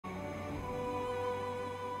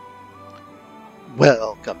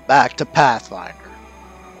Welcome back to Pathfinder.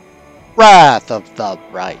 Wrath of the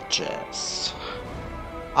Righteous.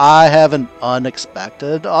 I have an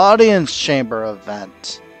unexpected audience chamber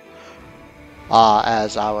event.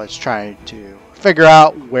 As I was trying to figure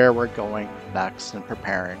out where we're going next and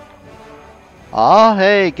preparing. Oh,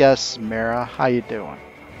 hey, Gesmerha, how you doing?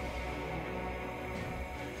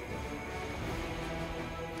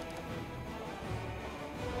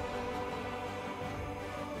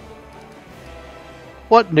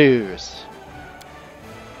 What news?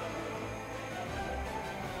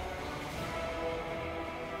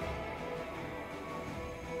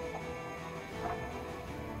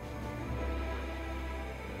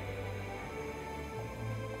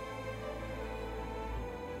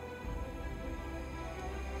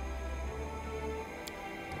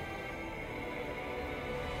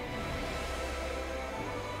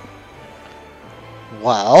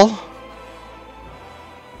 Well,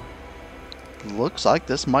 looks like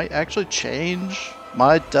this might actually change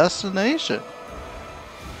my destination.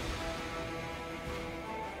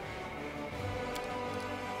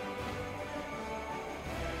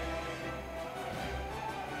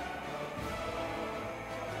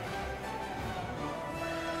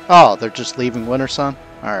 Oh, they're just leaving Wintersun?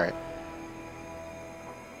 Alright.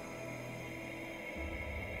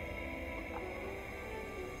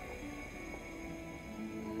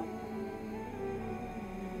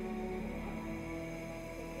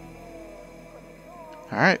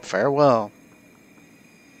 Alright, farewell.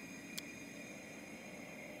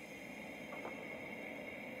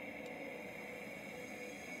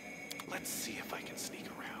 Let's see if I can sneak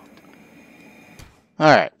around.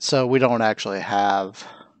 Alright, so we don't actually have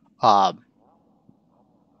to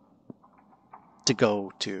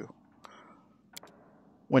go to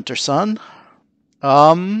Wintersun.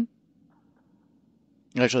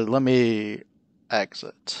 Actually, let me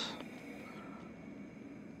exit.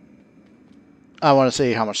 I want to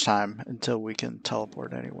see how much time until we can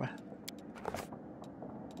teleport anyway.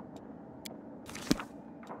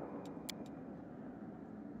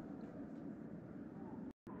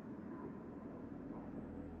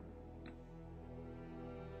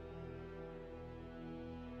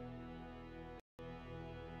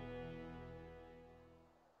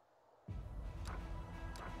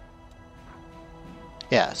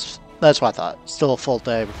 Yes, that's what I thought. Still a full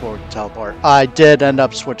day before we can teleport. I did end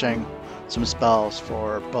up switching some spells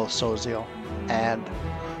for both Soziel and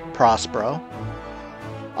Prospero.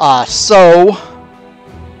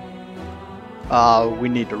 We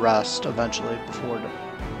need to rest eventually before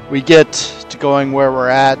we get to going where we're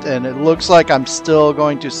at, and it looks like I'm still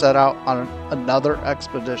going to set out on another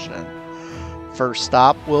expedition. First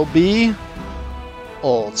stop will be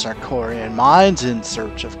Old Sakorian Mines in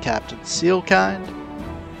search of Captain Seelkind.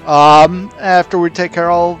 After we take care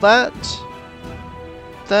of all of that,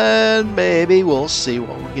 then maybe we'll see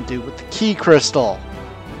what we can do with the key crystal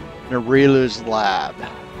in Rilu's lab.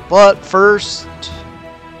 But first,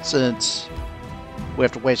 since we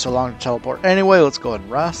have to wait so long to teleport anyway, let's go ahead and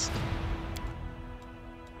rest.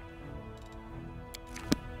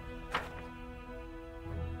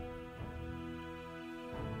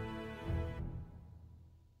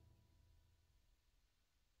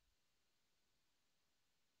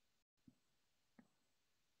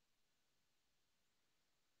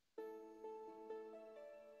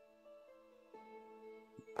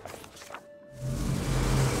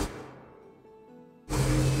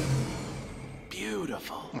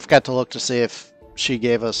 Beautiful. I forgot to look to see if she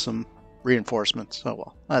gave us some reinforcements. Oh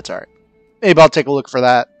well, that's alright. Maybe I'll take a look for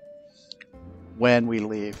that when we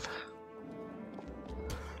leave.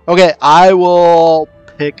 Okay, I will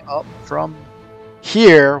pick up from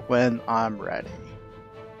here when I'm ready.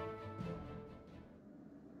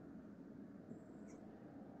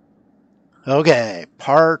 Okay,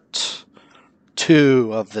 part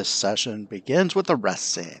 2 of this session begins with a rest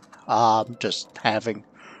scene. Just having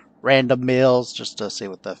random meals just to see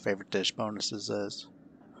what the favorite dish bonuses is.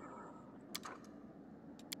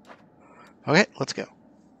 Okay, let's go.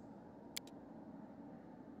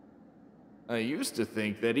 I used to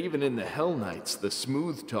think that even in the Hell Knights, the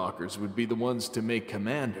smooth talkers would be the ones to make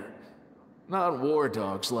commander, not war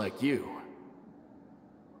dogs like you.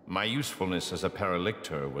 My usefulness as a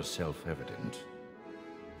paralictor was self-evident.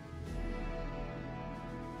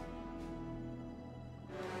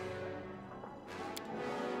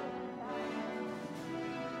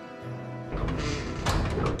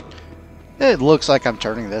 It looks like I'm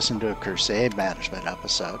turning this into a Crusade management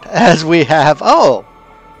episode, as we have, oh,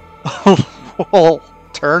 we'll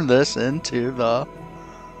turn this into the,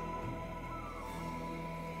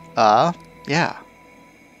 yeah.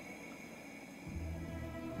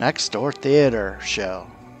 Next door theater show.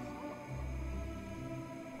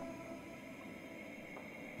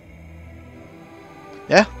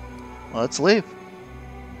 Yeah, let's leave.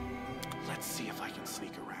 Let's see if I can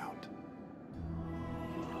sneak around.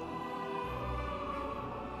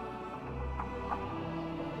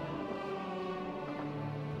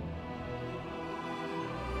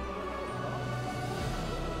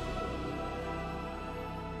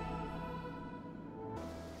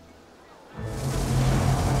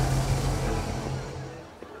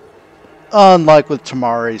 Unlike with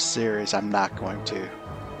Tamari's series, I'm not going to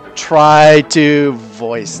try to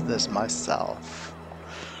voice this myself.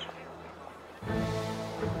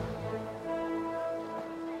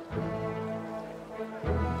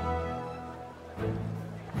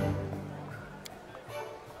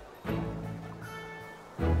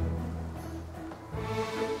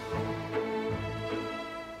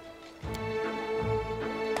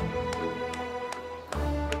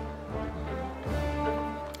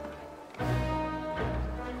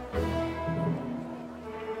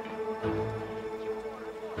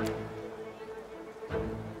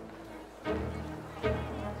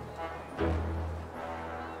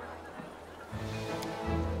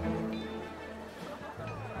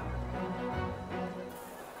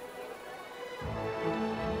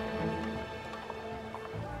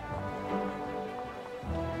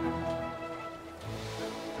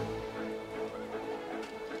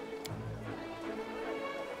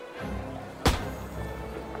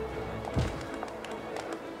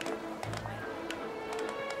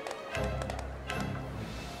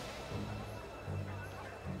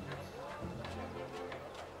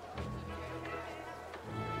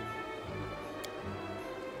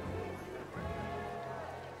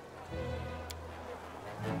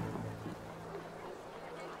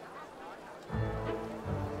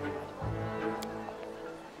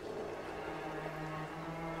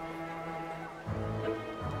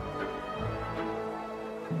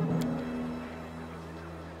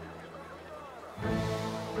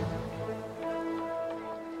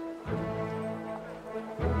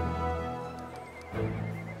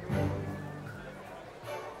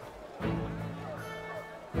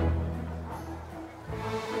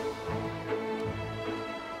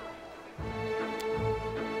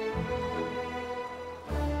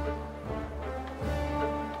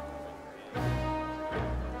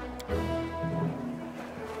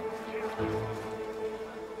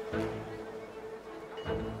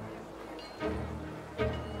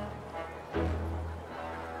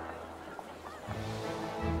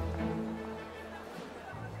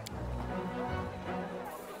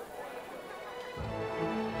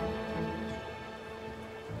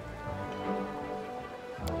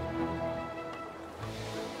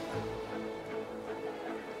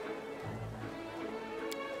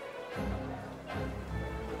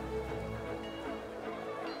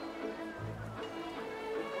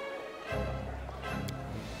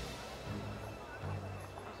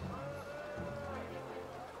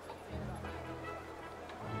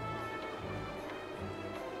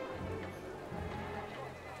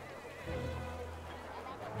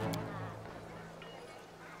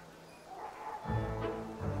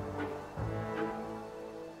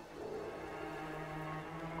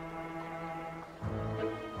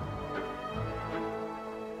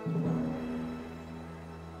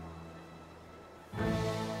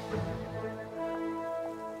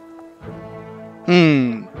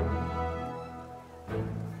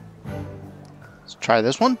 Let's try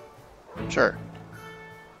this one? Sure.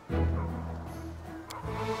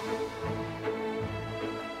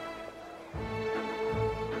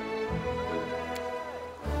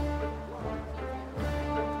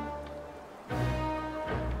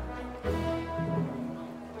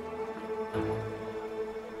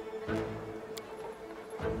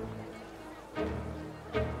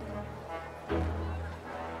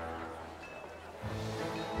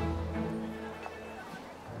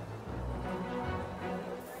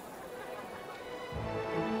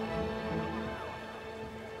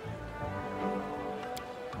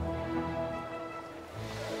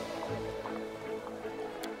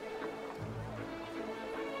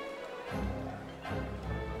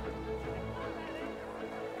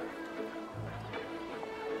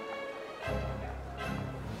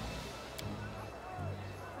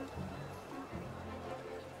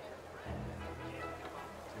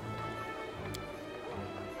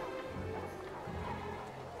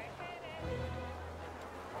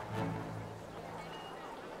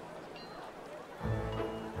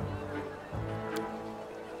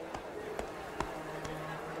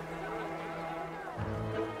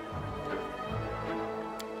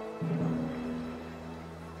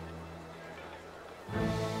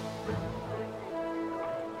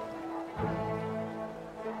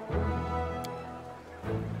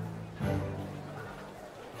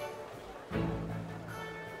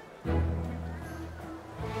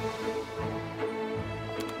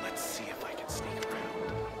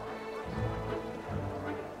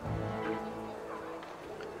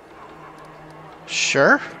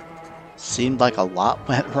 Sure. Seemed like a lot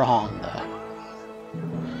went wrong, though.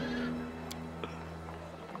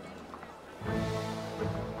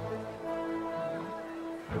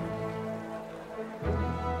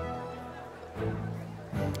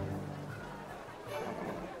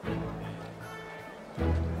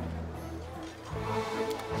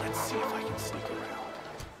 Let's see if I can sneak around.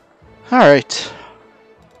 Alright.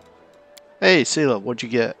 Hey, Seelah, what'd you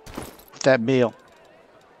get with that meal?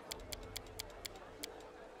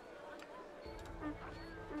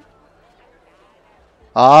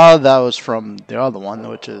 Ah, that was from the other one,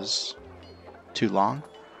 which is too long.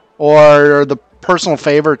 Or are the personal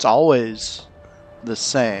favorites always the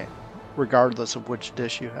same, regardless of which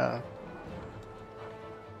dish you have?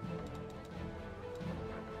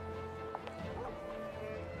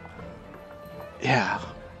 Yeah.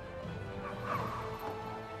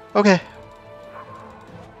 Okay.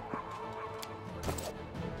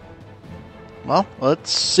 Well,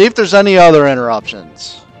 let's see if there's any other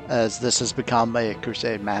interruptions, as this has become a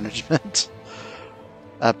Crusade management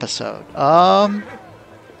episode.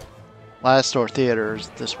 Last door theater is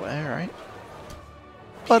this way, right?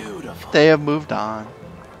 But Beautiful. they have moved on.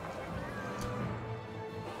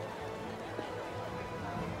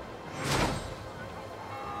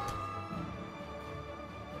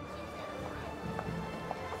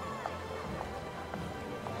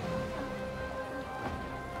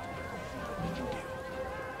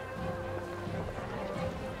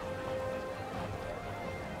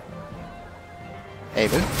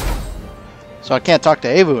 Aivu. So I can't talk to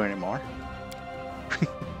Aivu anymore.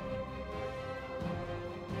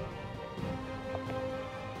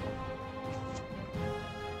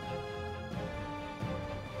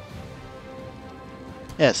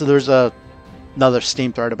 Yeah, so there's another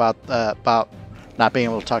Steam thread about not being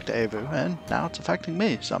able to talk to Aivu, and now it's affecting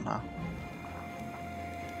me somehow.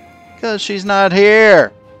 Because she's not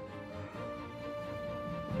here!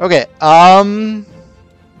 Okay, from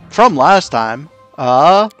last time,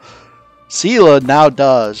 Seelah now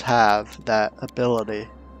does have that ability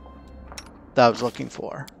that I was looking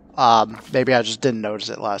for. Maybe I just didn't notice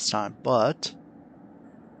it last time, but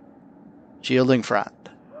Shielding Friend.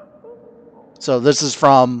 So this is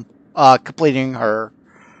from completing her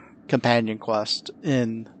companion quest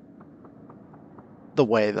in the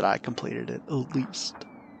way that I completed it, at least.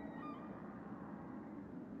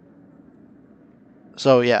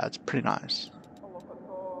 So yeah, it's pretty nice.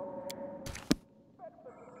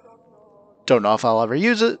 Don't know if I'll ever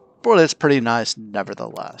use it, but it's pretty nice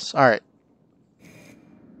nevertheless. Alright.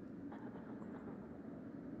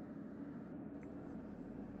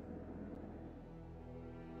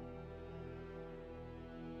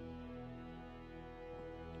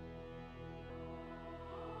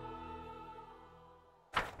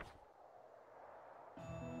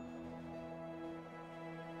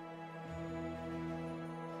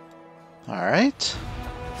 Alright.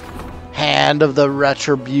 Hand of the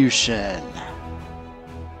Retribution.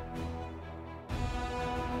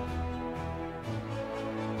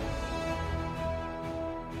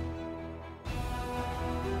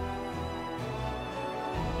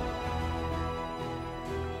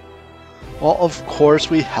 Well, of course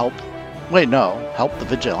we help. Wait, no. Help the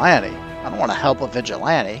vigilante. I don't want to help a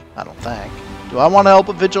vigilante, I don't think. Do I want to help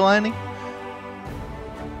a vigilante?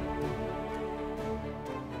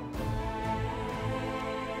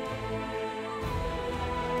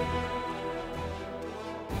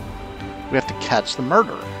 We have to catch the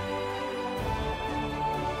murderer.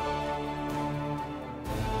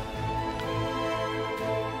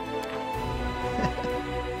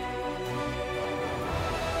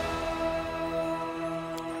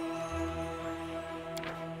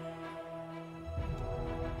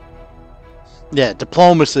 Yeah,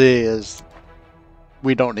 diplomacy is...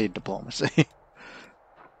 We don't need diplomacy.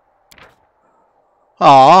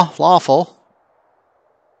 Aw, lawful.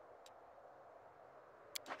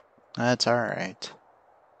 That's alright.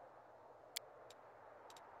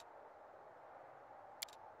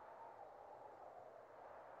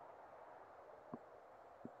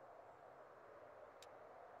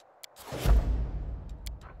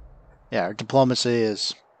 Yeah, our diplomacy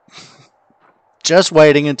is just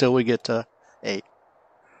waiting until we get to 8.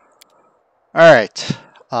 Alright.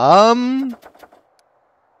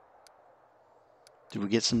 Do we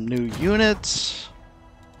get some new units?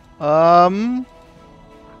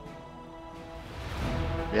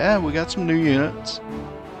 Yeah, we got some new units.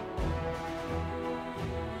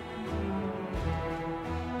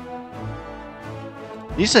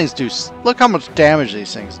 These things do... Look how much damage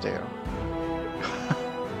these things do.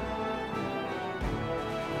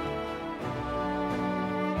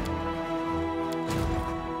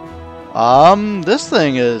 This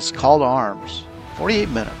thing is Call to Arms. 48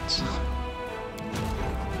 minutes.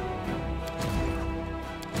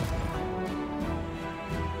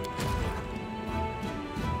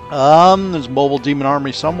 There's a mobile demon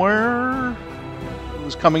army somewhere. It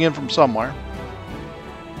was coming in from somewhere.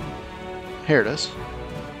 Here it is.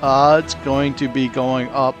 It's going to be going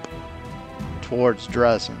up towards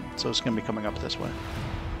Dresden, so it's going to be coming up this way.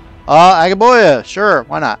 Agaboya, sure,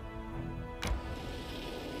 why not?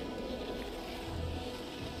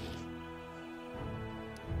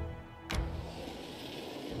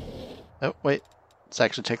 Oh, wait. Let's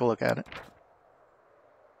actually take a look at it.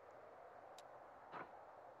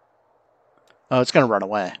 Oh, it's going to run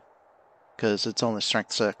away. Because it's only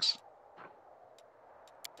strength 6.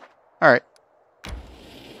 Alright.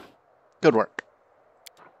 Good work.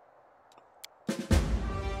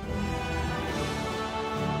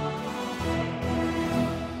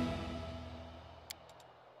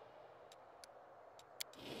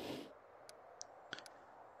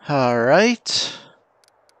 Alright.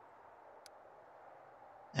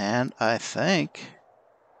 And I think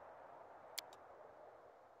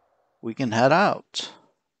we can head out.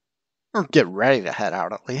 Or get ready to head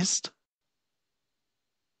out, at least.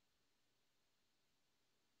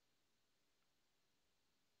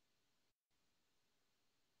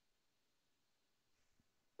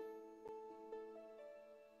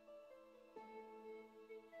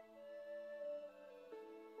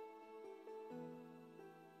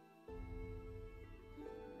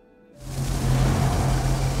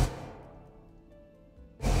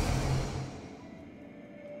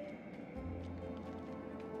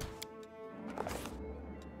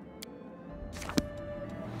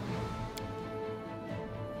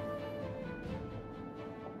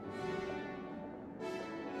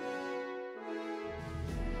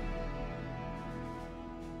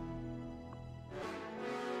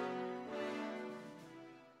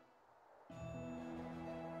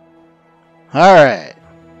 Alright.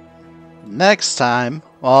 Next time,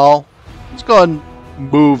 well, let's go ahead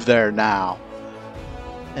and move there now.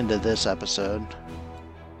 Into this episode.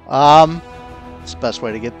 It's the best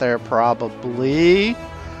way to get there, probably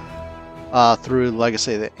through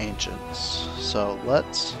Legacy of the Ancients. So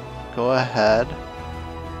let's go ahead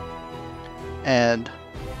and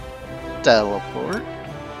teleport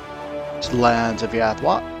to the lands of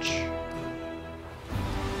Yathwatch.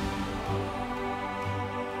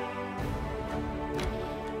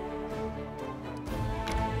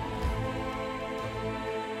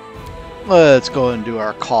 Let's go and do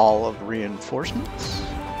our call of reinforcements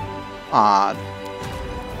on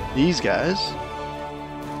these guys.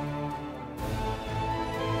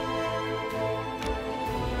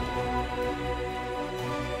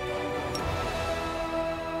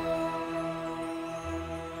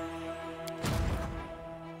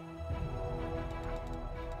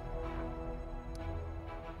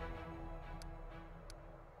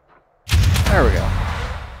 There we go.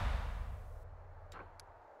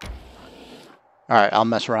 Alright, I'll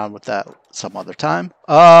mess around with that some other time.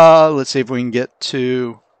 Let's see if we can get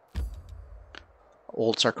to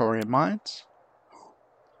Old Sakorian Mines.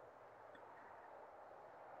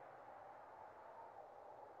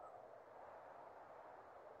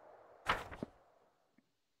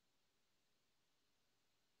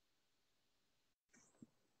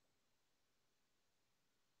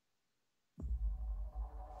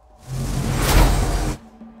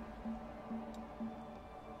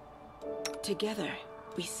 Together,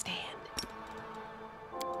 we stand.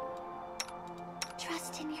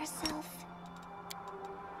 Trust in yourself.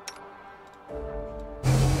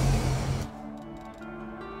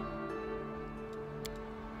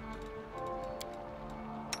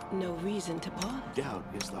 No reason to pause. Doubt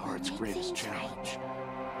is the heart's Make greatest things right. challenge.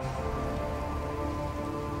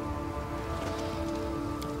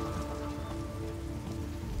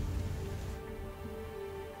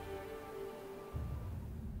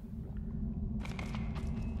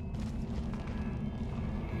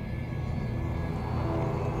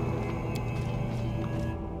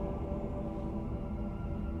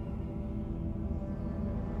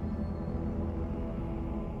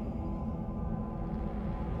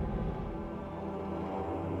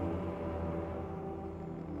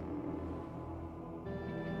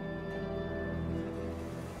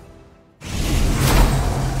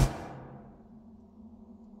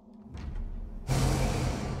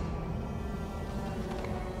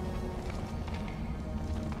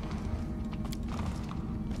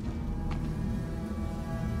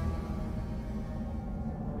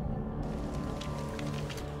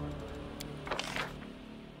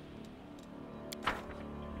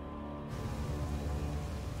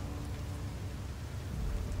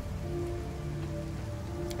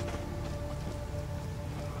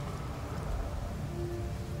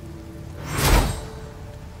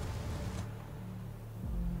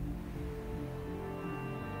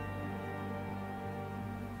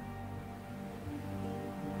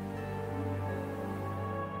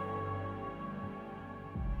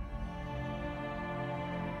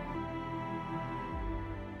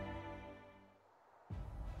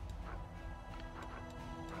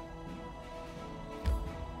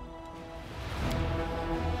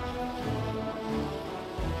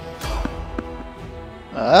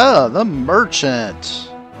 Oh, the merchant.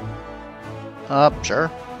 Sure.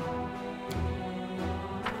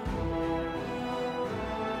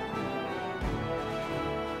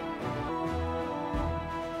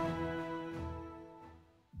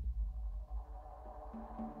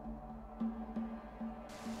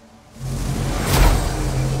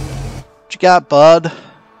 What you got, bud?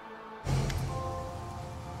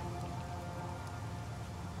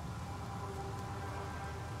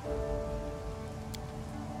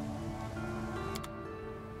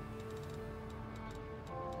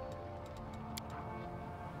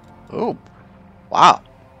 Oh, wow.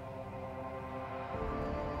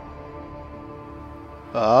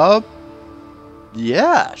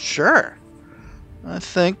 Yeah, sure. I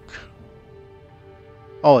think...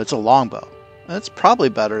 Oh, it's a longbow. That's probably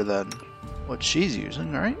better than what she's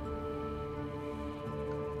using, right?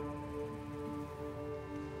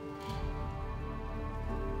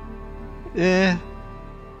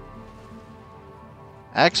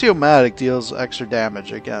 Axiomatic deals extra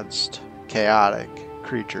damage against chaotic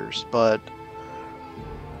creatures, but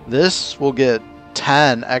this will get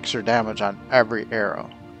 10 extra damage on every arrow.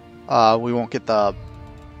 We won't get the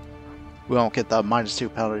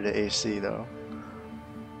 -2 penalty to AC though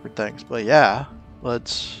for things. But yeah,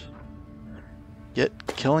 let's get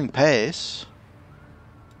killing pace.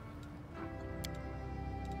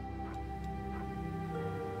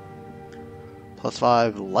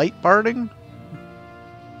 +5 light barding.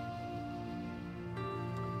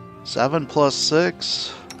 7 +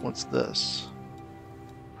 6. What's this?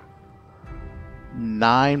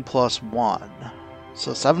 9 + 1.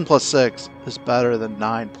 So 7 + 6 is better than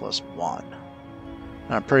 9 + 1.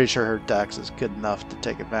 And I'm pretty sure her dex is good enough to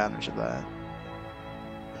take advantage of that.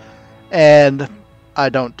 And I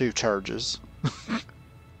don't do charges.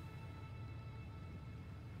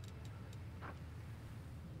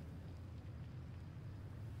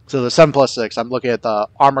 So the 7 + 6, I'm looking at the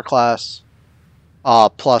armor class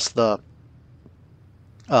plus the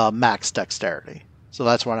max dexterity. So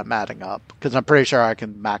that's what I'm adding up, because I'm pretty sure I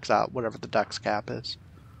can max out whatever the dex cap is.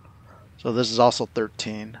 So this is also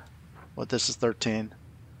 13. What, this is 13.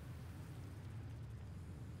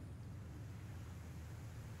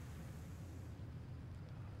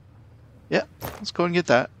 Yeah, let's go and get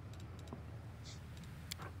that.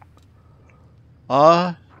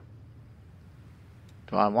 Do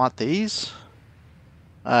I want these?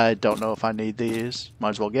 I don't know if I need these. Might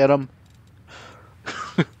as well get them.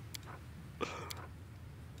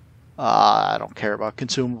 I don't care about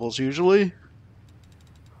consumables usually.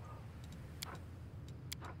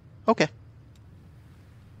 Okay.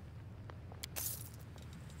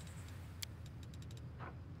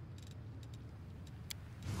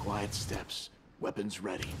 Quiet steps. Weapons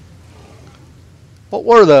ready. What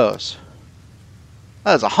were those?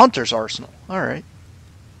 That is a hunter's arsenal. Alright.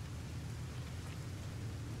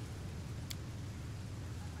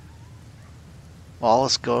 Well,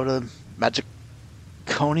 let's go to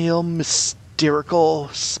Magiconial Mysterical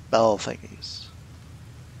Spell thingies.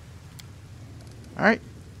 Alright.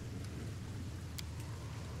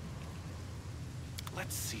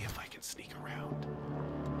 Let's see if I can sneak around.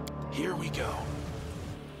 Here we go.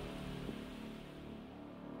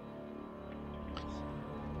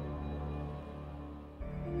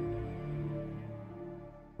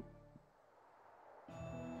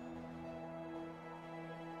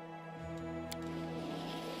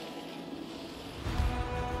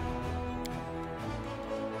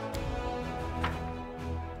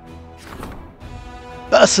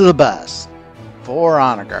 Best of the best. 4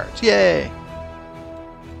 honor guards. Yay!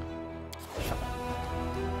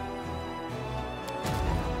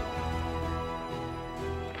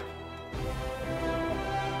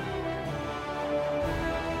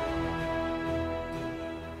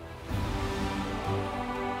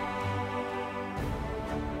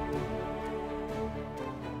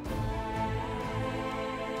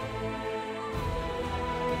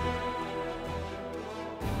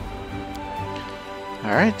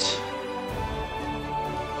 Alright.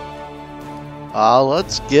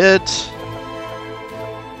 Let's get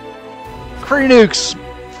Krenuk's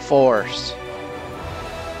force.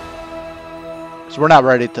 Because we're not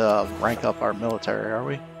ready to rank up our military, are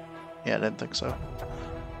we? Yeah, I didn't think so.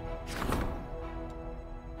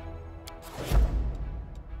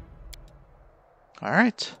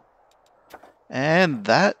 Alright. And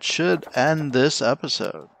that should end this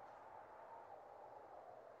episode.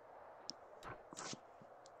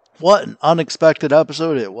 What an unexpected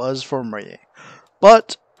episode it was for me.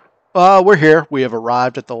 But we're here. We have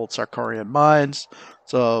arrived at the Old Sakorian Mines.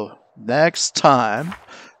 So next time,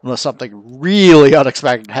 unless something really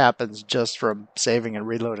unexpected happens just from saving and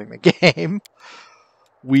reloading the game,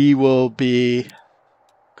 we will be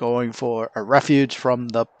going for a refuge from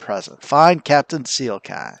the present. Find Captain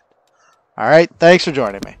Seelkind. Alright, thanks for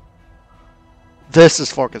joining me. This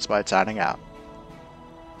is ForkOfSpite signing out.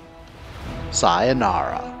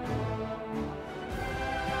 Sayonara.